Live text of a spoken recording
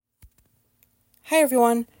Hi,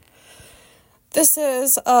 everyone. This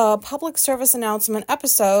is a public service announcement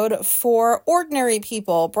episode for ordinary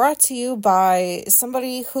people, brought to you by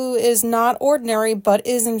somebody who is not ordinary but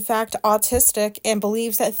is in fact autistic and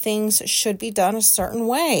believes that things should be done a certain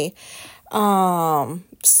way.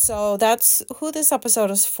 So that's who this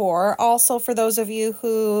episode is for. Also, for those of you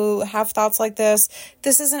who have thoughts like this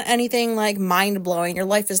isn't anything like mind-blowing. Your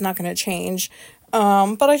life is not going to change.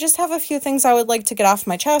 But I just have a few things I would like to get off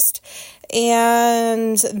my chest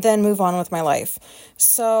and then move on with my life.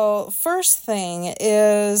 So first thing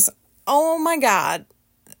is, oh my God.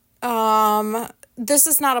 This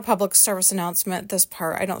is not a public service announcement, this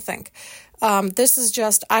part, I don't think. This is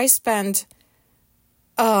just, I spend,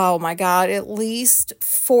 oh my God, at least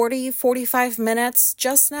 45 minutes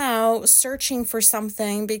just now searching for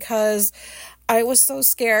something because I was so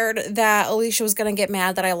scared that Alicia was going to get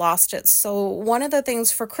mad that I lost it. So one of the things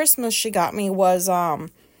for Christmas she got me was,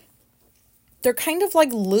 they're kind of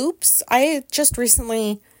like loops. I just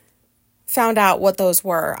recently found out what those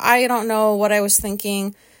were. I don't know what I was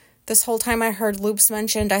thinking. This whole time I heard loops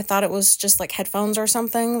mentioned, I thought it was just like headphones or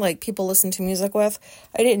something like people listen to music with.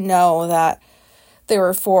 I didn't know that they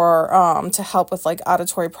were for, to help with like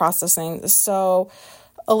auditory processing. So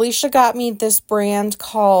Alicia got me this brand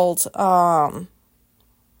called, I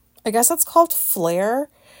guess it's called Flair,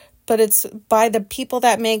 but it's by the people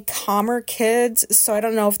that make Calmer Kids. So I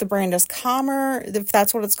don't know if the brand is Calmer, if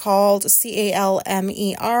that's what it's called,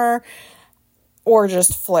 Calmer, or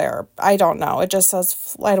just Flair. I don't know. It just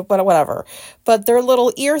says whatever. But they're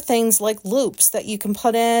little ear things like loops that you can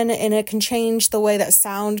put in, and it can change the way that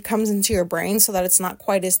sound comes into your brain so that it's not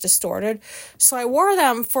quite as distorted. So I wore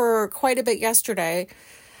them for quite a bit yesterday.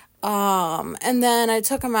 And then I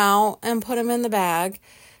took them out and put them in the bag.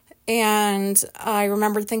 And I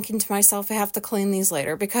remember thinking to myself, I have to clean these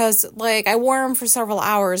later because like I wore them for several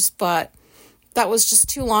hours, but that was just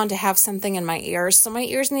too long to have something in my ears. So my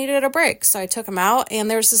ears needed a break. So I took them out, and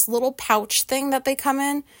there's this little pouch thing that they come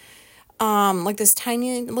in, like this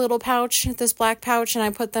tiny little pouch, this black pouch. And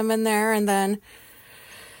I put them in there, and then,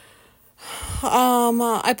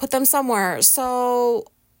 I put them somewhere. So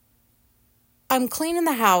I'm cleaning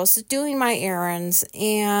the house, doing my errands,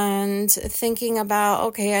 and thinking about,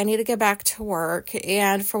 okay, I need to get back to work.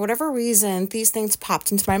 And for whatever reason, these things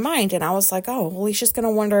popped into my mind. And I was like, oh, Alicia's going to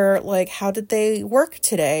wonder, like, how did they work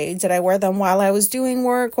today? Did I wear them while I was doing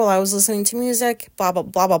work, while I was listening to music? Blah, blah,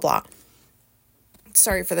 blah, blah, blah.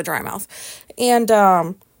 Sorry for the dry mouth.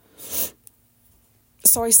 And,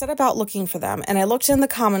 so I set about looking for them, and I looked in the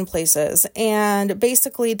common places, and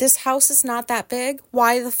basically this house is not that big.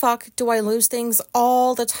 Why the fuck do I lose things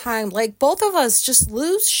all the time? Like, both of us just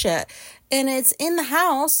lose shit, and it's in the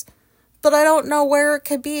house, but I don't know where it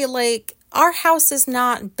could be. Like, our house is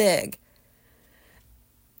not big.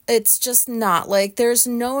 It's just not. Like, there's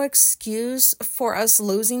no excuse for us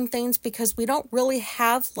losing things because we don't really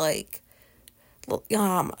have, like,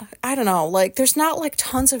 I don't know, like, there's not, like,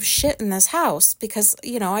 tons of shit in this house because,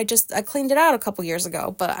 you know, I cleaned it out a couple years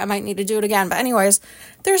ago, but I might need to do it again. But anyways,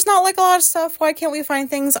 there's not, like, a lot of stuff. Why can't we find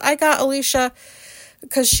things? I got Alicia,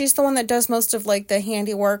 because she's the one that does most of, like, the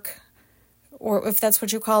handiwork, or if that's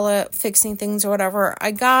what you call it, fixing things or whatever.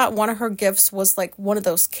 I got one of her gifts was, like, one of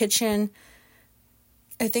those kitchen,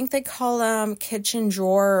 I think they call them kitchen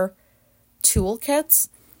drawer toolkits.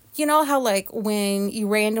 You know how, like, when you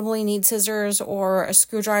randomly need scissors or a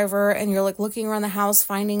screwdriver and you're, like, looking around the house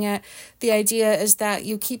finding it, the idea is that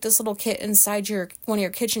you keep this little kit inside one of your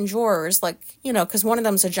kitchen drawers, like, you know, because one of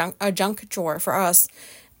them's a junk drawer for us,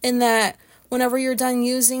 and that whenever you're done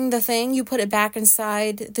using the thing, you put it back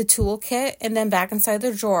inside the tool kit and then back inside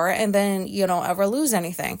the drawer, and then you don't ever lose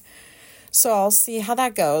anything. So I'll see how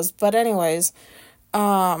that goes. But anyways,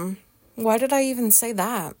 why did I even say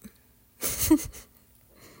that?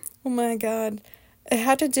 Oh my God. It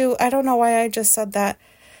had to do, I don't know why I just said that.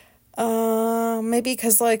 Maybe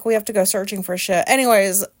because, like, we have to go searching for shit.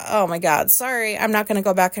 Anyways, oh my God. Sorry, I'm not going to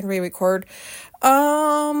go back and re-record.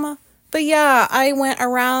 But yeah, I went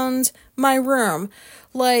around my room,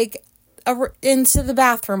 like, into the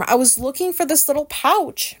bathroom. I was looking for this little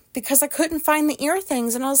pouch because I couldn't find the ear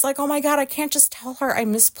things. And I was like, oh my God, I can't just tell her I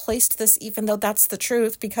misplaced this, even though that's the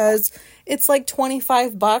truth, because it's like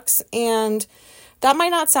 $25 and that might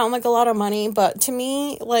not sound like a lot of money, but to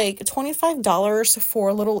me, like, $25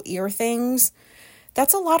 for little ear things,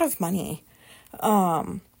 that's a lot of money.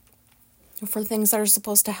 for things that are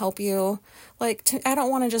supposed to help you. Like, I don't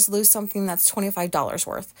want to just lose something that's $25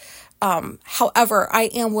 worth. However, I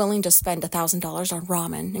am willing to spend $1,000 on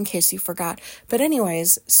ramen, in case you forgot. But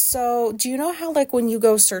anyways, so do you know how, like, when you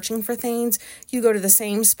go searching for things, you go to the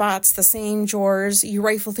same spots, the same drawers, you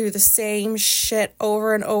rifle through the same shit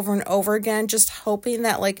over and over and over again, just hoping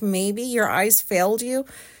that, like, maybe your eyes failed you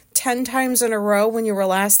 10 times in a row when you were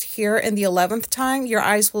last here, and the 11th time, your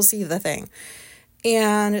eyes will see the thing.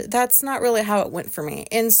 And that's not really how it went for me.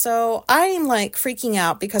 And so I'm like freaking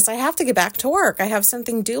out because I have to get back to work. I have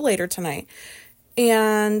something due later tonight.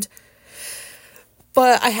 But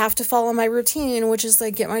I have to follow my routine, which is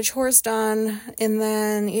like get my chores done. And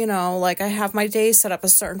then, you know, like I have my day set up a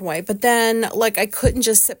certain way. But then like I couldn't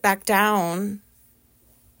just sit back down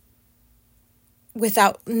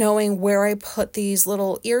without knowing where I put these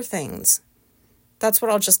little ear things. That's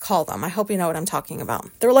what I'll just call them. I hope you know what I'm talking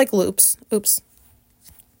about. They're like loops. Oops.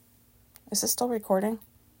 Is this still recording?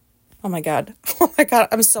 Oh my God. Oh my God.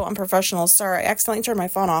 I'm so unprofessional. Sorry. I accidentally turned my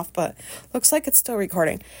phone off, but looks like it's still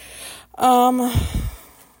recording.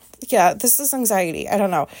 Yeah, this is anxiety. I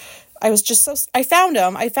don't know. I was just I found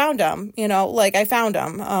them, you know, like I found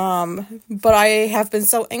them. But I have been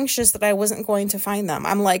so anxious that I wasn't going to find them.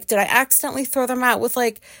 I'm like, did I accidentally throw them out with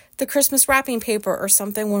like the Christmas wrapping paper or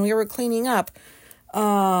something when we were cleaning up?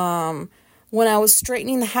 When I was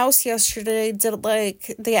straightening the house yesterday, did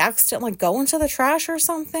like they accidentally go into the trash or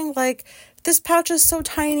something? Like, this pouch is so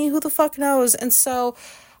tiny, who the fuck knows? And so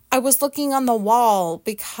I was looking on the wall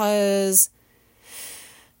because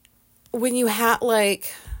when you have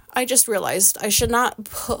like, I just realized I should not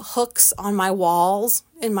put hooks on my walls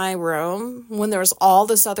in my room when there's all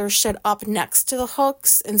this other shit up next to the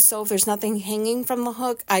hooks. And so if there's nothing hanging from the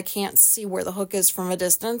hook, I can't see where the hook is from a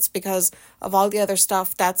distance because of all the other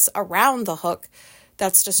stuff that's around the hook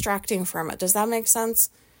that's distracting from it. Does that make sense?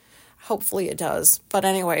 Hopefully it does. But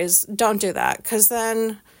anyways, don't do that. Because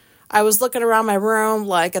then I was looking around my room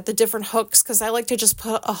like at the different hooks because I like to just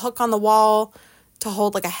put a hook on the wall to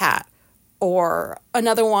hold like a hat. Or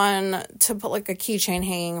another one to put like a keychain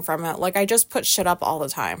hanging from it. Like I just put shit up all the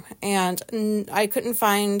time. And I couldn't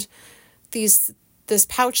find this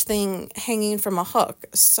pouch thing hanging from a hook.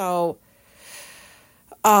 So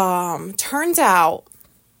turns out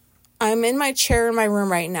I'm in my chair in my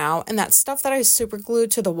room right now. And that stuff that I super glued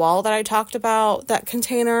to the wall that I talked about, that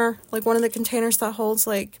container, like one of the containers that holds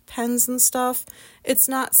like pens and stuff, it's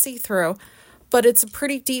not see-through. But it's a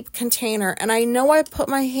pretty deep container, and I know I put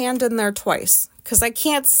my hand in there twice, because I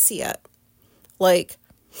can't see it. Like,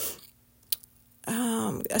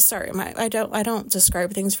 sorry, I don't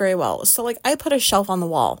describe things very well. So, like, I put a shelf on the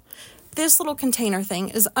wall. This little container thing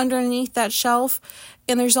is underneath that shelf,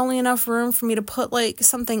 and there's only enough room for me to put, like,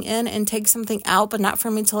 something in and take something out, but not for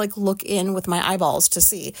me to, like, look in with my eyeballs to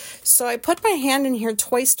see. So I put my hand in here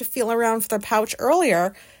twice to feel around for the pouch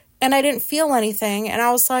earlier, and I didn't feel anything, and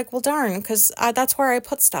I was like, well, darn, because that's where I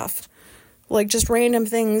put stuff. Like, just random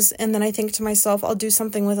things, and then I think to myself, I'll do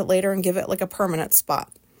something with it later and give it, like, a permanent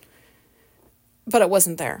spot. But it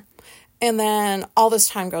wasn't there. And then all this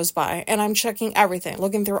time goes by, and I'm checking everything,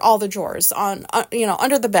 looking through all the drawers, on,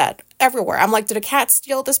 under the bed, everywhere. I'm like, did a cat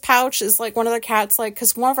steal this pouch? Is, like, one of the cats, like,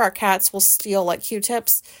 because one of our cats will steal, like,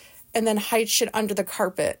 Q-tips and then hide shit under the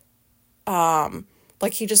carpet.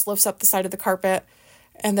 Like, he just lifts up the side of the carpet,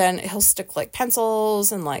 and then he'll stick, like,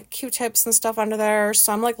 pencils and, like, Q-tips and stuff under there.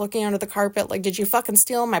 So I'm, like, looking under the carpet, like, did you fucking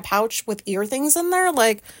steal my pouch with ear things in there?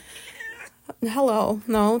 Like, hello.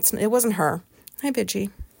 No, it wasn't her. Hi,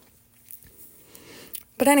 Bidgie.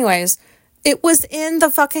 But anyways, it was in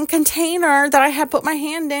the fucking container that I had put my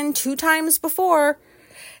hand in 2 times before.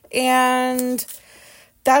 And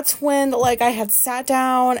that's when, like, I had sat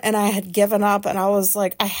down and I had given up, and I was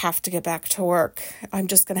like, I have to get back to work. I'm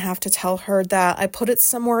just going to have to tell her that I put it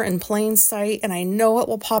somewhere in plain sight, and I know it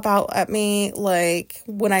will pop out at me, like,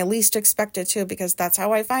 when I least expect it to, because that's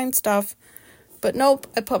how I find stuff. But nope,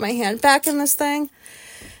 I put my hand back in this thing,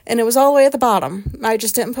 and it was all the way at the bottom. I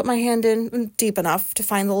just didn't put my hand in deep enough to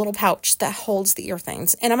find the little pouch that holds the ear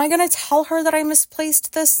things. And am I going to tell her that I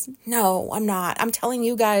misplaced this? No, I'm not. I'm telling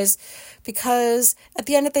you guys, because at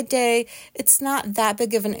the end of the day, it's not that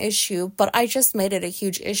big of an issue, but I just made it a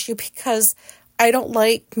huge issue because I don't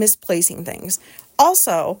like misplacing things.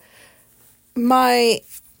 Also, my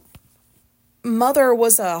mother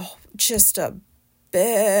was just a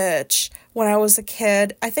bitch when I was a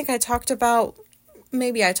kid. I think I talked about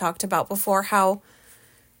before how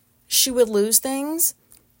she would lose things.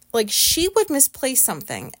 Like, she would misplace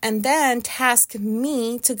something and then task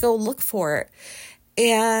me to go look for it.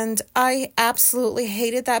 And I absolutely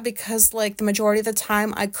hated that because, like, the majority of the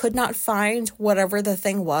time I could not find whatever the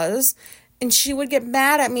thing was. And she would get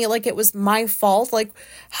mad at me like it was my fault. Like,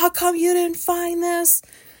 how come you didn't find this?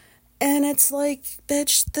 And it's like,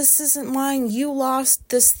 bitch, this isn't mine. You lost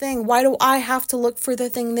this thing. Why do I have to look for the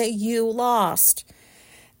thing that you lost?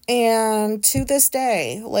 And to this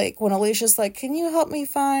day, like, when Alicia's like, can you help me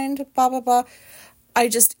find blah, blah, blah? I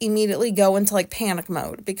just immediately go into, like, panic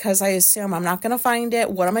mode because I assume I'm not going to find it.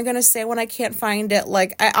 What am I going to say when I can't find it?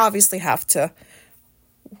 Like, I obviously have to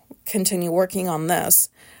continue working on this.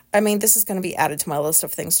 I mean, this is going to be added to my list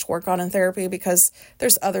of things to work on in therapy because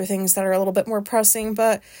there's other things that are a little bit more pressing.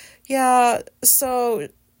 But yeah, so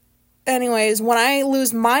anyways, when I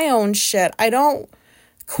lose my own shit, I don't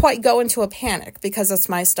quite go into a panic because it's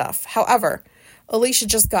my stuff. However, Alicia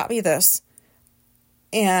just got me this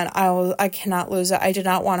and I cannot lose it. I did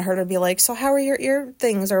not want her to be like, so how are your ear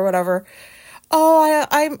things or whatever? Oh,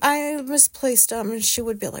 I misplaced them. And she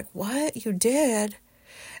would be like, what? You did?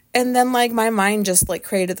 And then, like, my mind just, like,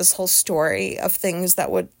 created this whole story of things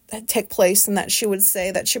that would take place and that she would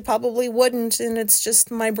say that she probably wouldn't. And it's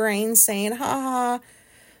just my brain saying, ha ha,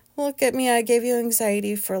 look at me. I gave you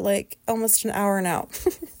anxiety for, like, almost an hour now.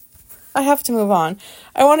 I have to move on.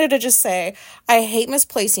 I wanted to just say, I hate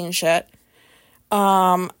misplacing shit.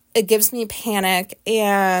 It gives me panic.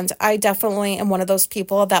 And I definitely am one of those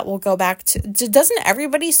people that will go back to, doesn't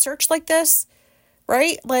everybody search like this?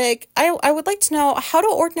 Right? Like, I would like to know, how do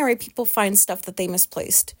ordinary people find stuff that they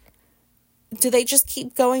misplaced? Do they just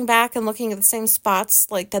keep going back and looking at the same spots,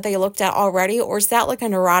 like, that they looked at already? Or is that, like, a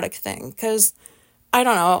neurotic thing? Because, I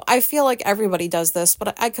don't know. I feel like everybody does this,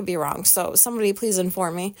 but I could be wrong. So, somebody please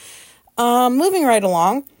inform me. Moving right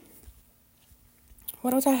along.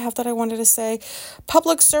 What did I have that I wanted to say?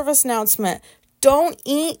 Public service announcement. Don't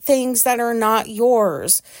eat things that are not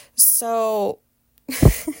yours. So...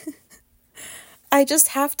 I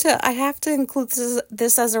have to include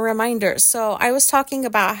this as a reminder. So I was talking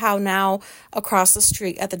about how now across the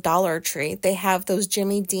street at the Dollar Tree, they have those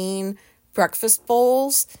Jimmy Dean breakfast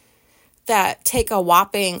bowls that take a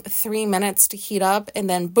whopping 3 minutes to heat up and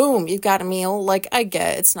then boom, you've got a meal. Like, I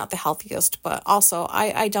get it's not the healthiest, but also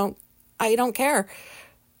I don't care.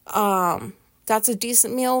 That's a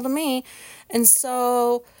decent meal to me. And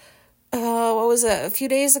so what was it? A few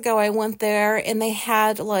days ago, I went there and they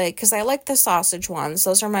had like, because I like the sausage ones.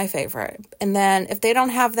 Those are my favorite. And then if they don't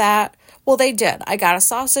have that, well, they did. I got a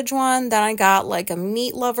sausage one. Then I got like a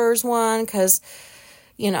meat lovers one because,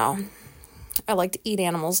 you know, I like to eat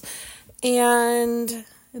animals. And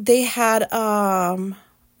they had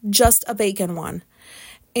just a bacon one.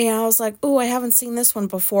 And I was like, oh, I haven't seen this one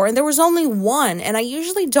before. And there was only one. And I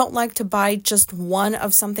usually don't like to buy just one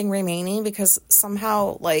of something remaining because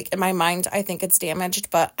somehow, like, in my mind, I think it's damaged.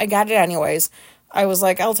 But I got it anyways. I was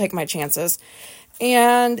like, I'll take my chances.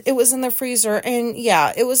 And it was in the freezer. And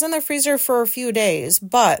yeah, it was in the freezer for a few days.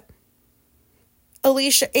 But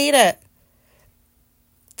Alicia ate it.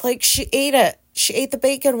 Like, she ate it. She ate the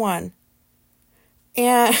bacon one.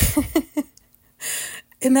 And...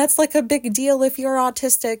 And that's like a big deal if you're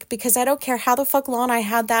autistic because I don't care how the fuck long I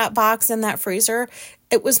had that box in that freezer.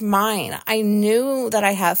 It was mine. I knew that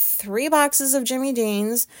I had 3 boxes of Jimmy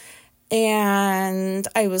Dean's and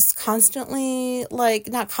I was constantly, like,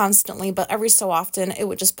 not constantly, but every so often it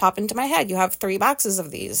would just pop into my head. You have 3 boxes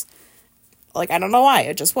of these. Like, I don't know why.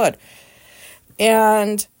 It just would.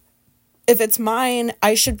 And if it's mine,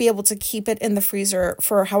 I should be able to keep it in the freezer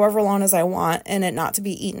for however long as I want and it not to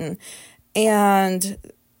be eaten. And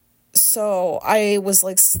so I was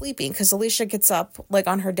like sleeping because Alicia gets up like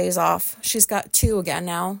on her days off. She's got 2 again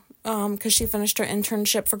now because she finished her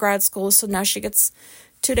internship for grad school. So now she gets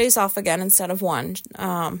 2 days off again instead of 1.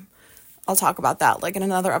 I'll talk about that like in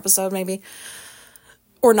another episode maybe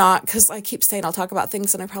or not because I keep saying I'll talk about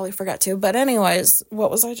things and I probably forget to. But anyways, what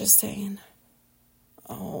was I just saying?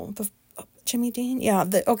 Oh, the Jimmy Dean? Yeah,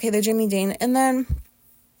 the Jimmy Dean. And then...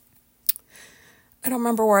 I don't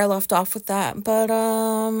remember where I left off with that, but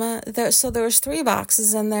there was 3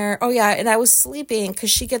 boxes in there. Oh yeah, and I was sleeping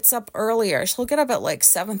because she gets up earlier. She'll get up at like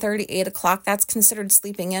 7:30, 8 o'clock. That's considered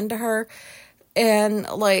sleeping into her. And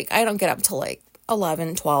like I don't get up till like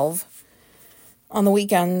 11, 12. On the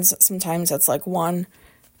weekends, sometimes it's like 1.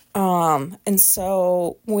 And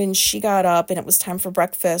so when she got up and it was time for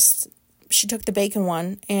breakfast, she took the bacon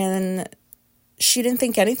one and she didn't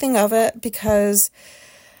think anything of it because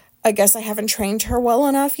I guess I haven't trained her well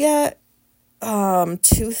enough yet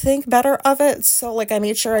to think better of it. So, like, I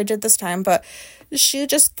made sure I did this time. But she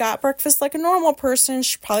just got breakfast like a normal person.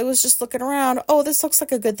 She probably was just looking around. Oh, this looks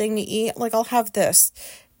like a good thing to eat. Like, I'll have this.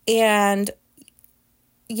 And,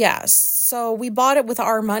 yes. So, we bought it with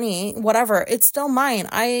our money. Whatever. It's still mine.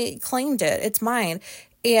 I claimed it. It's mine.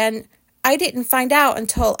 And I didn't find out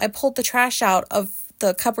until I pulled the trash out of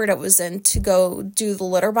the cupboard it was in to go do the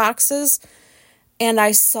litter boxes. And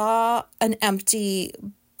I saw an empty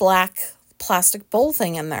black plastic bowl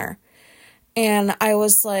thing in there. And I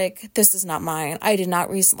was like, this is not mine. I did not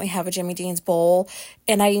recently have a Jimmy Dean's bowl.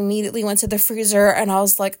 And I immediately went to the freezer and I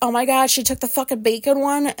was like, oh my God, she took the fucking bacon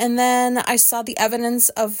one. And then I saw the evidence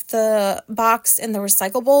of the box in the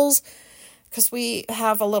recyclables, because we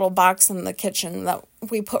have a little box in the kitchen that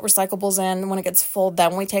we put recyclables in. When it gets full,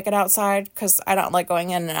 then we take it outside, because I don't like going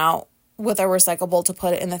in and out with a recyclable to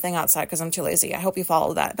put it in the thing outside because I'm too lazy. I hope you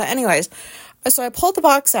follow that. But anyways, so I pulled the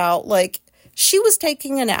box out. Like, she was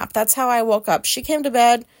taking a nap. That's how I woke up. She came to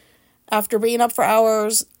bed after being up for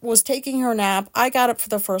hours, was taking her nap. I got up for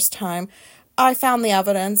the first time. I found the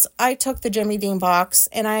evidence. I took the Jimmy Dean box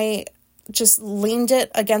and I just leaned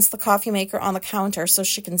it against the coffee maker on the counter so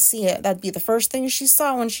she can see it. That'd be the first thing she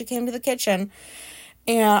saw when she came to the kitchen.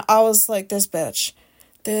 And I was like, this bitch,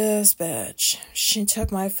 she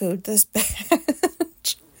took my food, this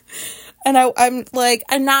bitch. And I'm like,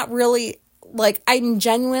 I'm not really, like, I'm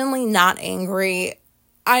genuinely not angry.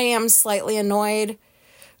 I am slightly annoyed,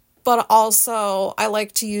 but also I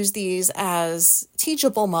like to use these as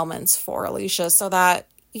teachable moments for Alicia so that,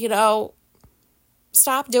 you know,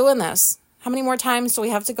 stop doing this. How many more times do we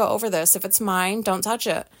have to go over this? If it's mine, don't touch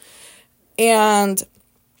it. And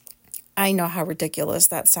I know how ridiculous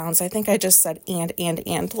that sounds. I think I just said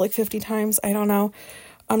and like 50 times. I don't know.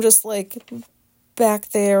 I'm just like back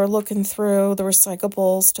there looking through the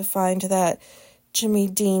recyclables to find that Jimmy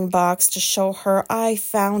Dean box to show her I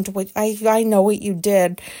found what I know what you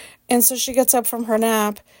did. And so she gets up from her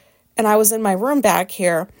nap and I was in my room back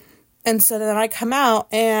here. And so then I come out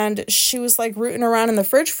and she was like rooting around in the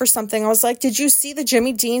fridge for something. I was like, did you see the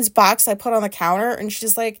Jimmy Dean's box I put on the counter? And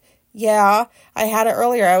she's like, yeah, I had it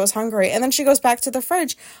earlier. I was hungry. And then she goes back to the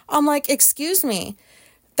fridge. I'm like, excuse me,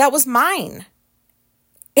 that was mine.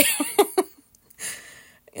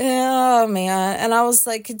 Oh, man. And I was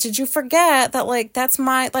like, did you forget that, like, that's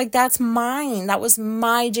mine? That was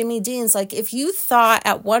my Jimmy Dean's. Like, if you thought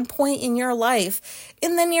at one point in your life,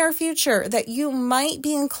 in the near future, that you might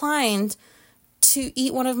be inclined to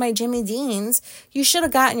eat one of my Jimmy Dean's, you should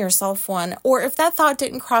have gotten yourself one. Or if that thought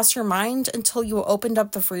didn't cross your mind until you opened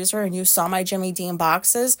up the freezer and you saw my Jimmy Dean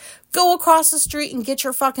boxes, go across the street and get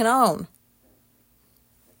your fucking own.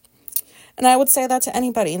 And I would say that to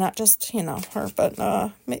anybody, not just, you know, her, but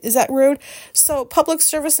is that rude? So, public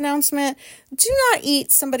service announcement, do not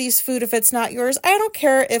eat somebody's food if it's not yours. I don't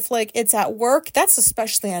care if, like, it's at work. That's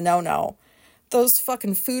especially a no-no. Those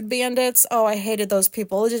fucking food bandits, oh, I hated those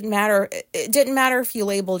people. It didn't matter. It didn't matter if you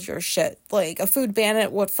labeled your shit. Like, a food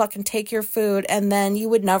bandit would fucking take your food, and then you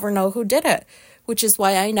would never know who did it, which is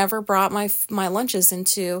why I never brought my lunches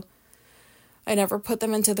into... I never put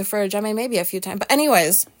them into the fridge. I mean, maybe a few times. But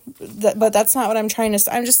anyways, but that's not what I'm trying to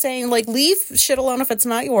say. I'm just saying, like, leave shit alone if it's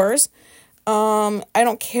not yours. I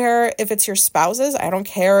don't care if it's your spouse's. I don't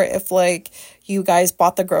care if, like, you guys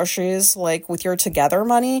bought the groceries, like, with your together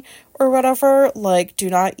money or whatever. Like, do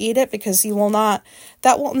not eat it because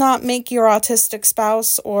that will not make your autistic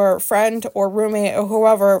spouse or friend or roommate or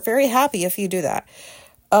whoever very happy if you do that.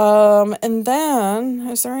 And then,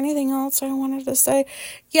 is there anything else I wanted to say?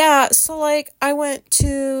 Yeah, so, like, I went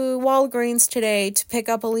to Walgreens today to pick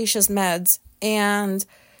up Alicia's meds, and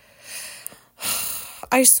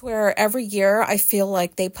I swear every year I feel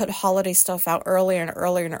like they put holiday stuff out earlier and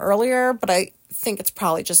earlier and earlier, but I think it's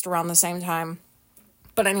probably just around the same time.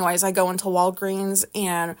 But anyways, I go into Walgreens,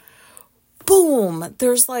 and boom,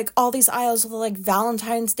 there's, like, all these aisles with, like,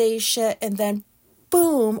 Valentine's Day shit, and then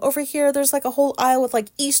boom, over here, there's, like, a whole aisle with, like,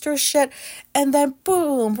 Easter shit. And then,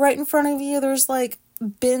 boom, right in front of you, there's, like,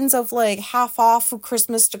 bins of, like, half off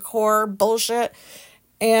Christmas decor bullshit.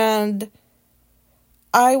 And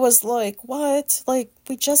I was like, what? Like,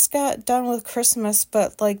 we just got done with Christmas,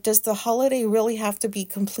 but, like, does the holiday really have to be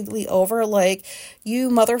completely over? Like, you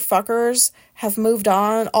motherfuckers have moved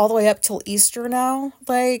on all the way up till Easter now?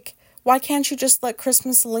 Like, why can't you just let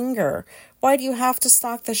Christmas linger? Why do you have to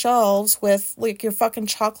stock the shelves with, like, your fucking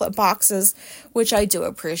chocolate boxes, which I do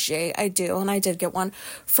appreciate. I do, and I did get one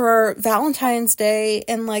for Valentine's Day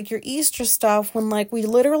and, like, your Easter stuff when, like, we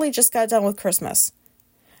literally just got done with Christmas.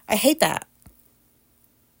 I hate that.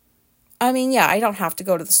 I mean, yeah, I don't have to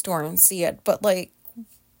go to the store and see it, but, like,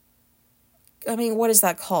 I mean, what is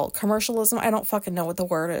that called? Commercialism? I don't fucking know what the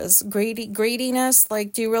word is. Greediness?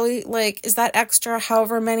 Like, do you really, like, is that extra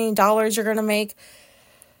however many dollars you're gonna make?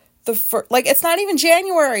 Like, it's not even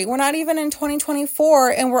January. We're not even in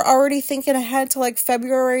 2024, and we're already thinking ahead to, like,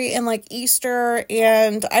 February and, like, Easter,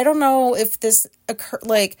 and I don't know if this occur.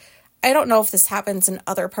 Like, I don't know if this happens in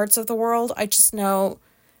other parts of the world. I just know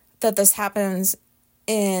that this happens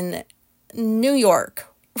in New York,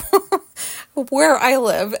 where I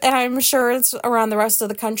live, and I'm sure it's around the rest of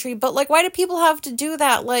the country. But like, why do people have to do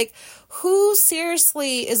that? Like, who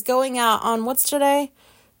seriously is going out on, what's today?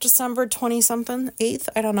 December 20 something, 8th?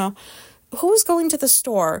 I don't know. Who's going to the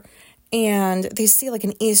store and they see like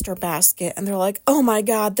an Easter basket and they're like, oh my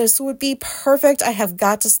God, this would be perfect. I have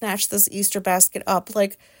got to snatch this Easter basket up.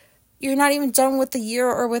 Like, you're not even done with the year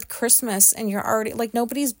or with Christmas and you're already, like,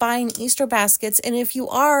 nobody's buying Easter baskets. And if you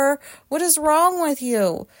are, what is wrong with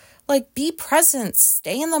you? Like, be present,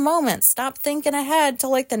 stay in the moment, stop thinking ahead to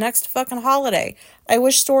like the next fucking holiday. I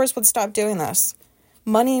wish stores would stop doing this.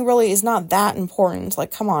 Money really is not that important.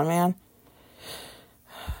 Like, come on, man.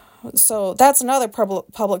 So that's another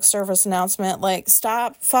public service announcement. Like,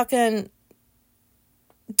 stop fucking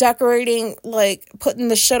decorating, like putting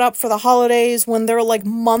the shit up for the holidays when they're like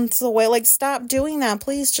months away. Like, stop doing that.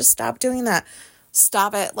 Please just stop doing that.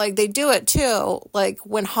 Stop it. Like, they do it too. Like,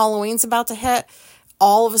 when Halloween's about to hit,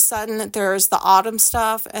 all of a sudden there's the autumn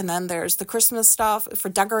stuff and then there's the Christmas stuff for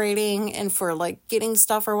decorating and for like getting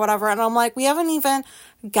stuff or whatever. And I'm like, we haven't even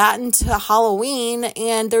gotten to Halloween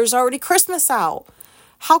and there's already Christmas out.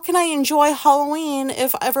 How can I enjoy Halloween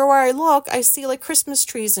if everywhere I look, I see like Christmas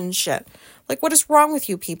trees and shit? Like, what is wrong with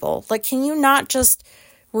you people? Like, can you not just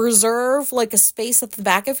reserve like a space at the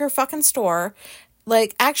back of your fucking store?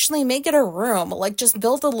 Like, actually make it a room. Like, just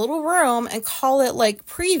build a little room and call it like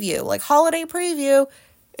preview, like holiday preview.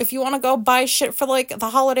 If you want to go buy shit for like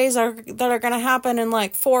the holidays that are going to happen in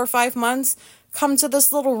like 4 or 5 months, come to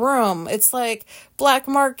this little room. It's like black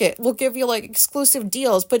market. We'll give you like exclusive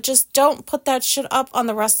deals, but just don't put that shit up on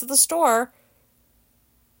the rest of the store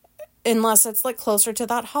unless it's like closer to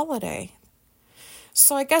that holiday.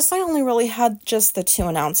 So I guess I only really had just the 2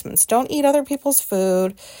 announcements. Don't eat other people's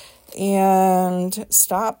food and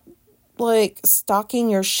stop like stocking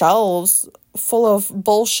your shelves full of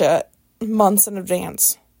bullshit months in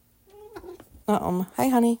advance. Hi,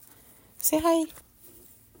 honey. Say hi.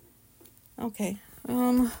 Okay.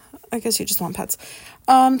 I guess you just want pets.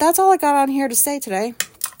 That's all I got on here to say today.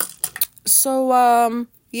 So,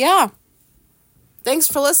 yeah. Thanks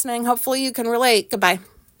for listening. Hopefully you can relate. Goodbye.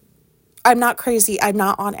 I'm not crazy. I'm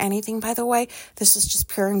not on anything, by the way. This is just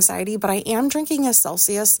pure anxiety, but I am drinking a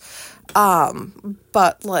Celsius.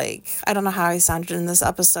 But like, I don't know how I sounded in this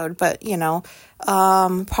episode, but you know,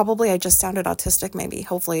 probably I just sounded autistic, maybe,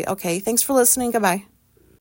 hopefully. Okay. Thanks for listening. Goodbye.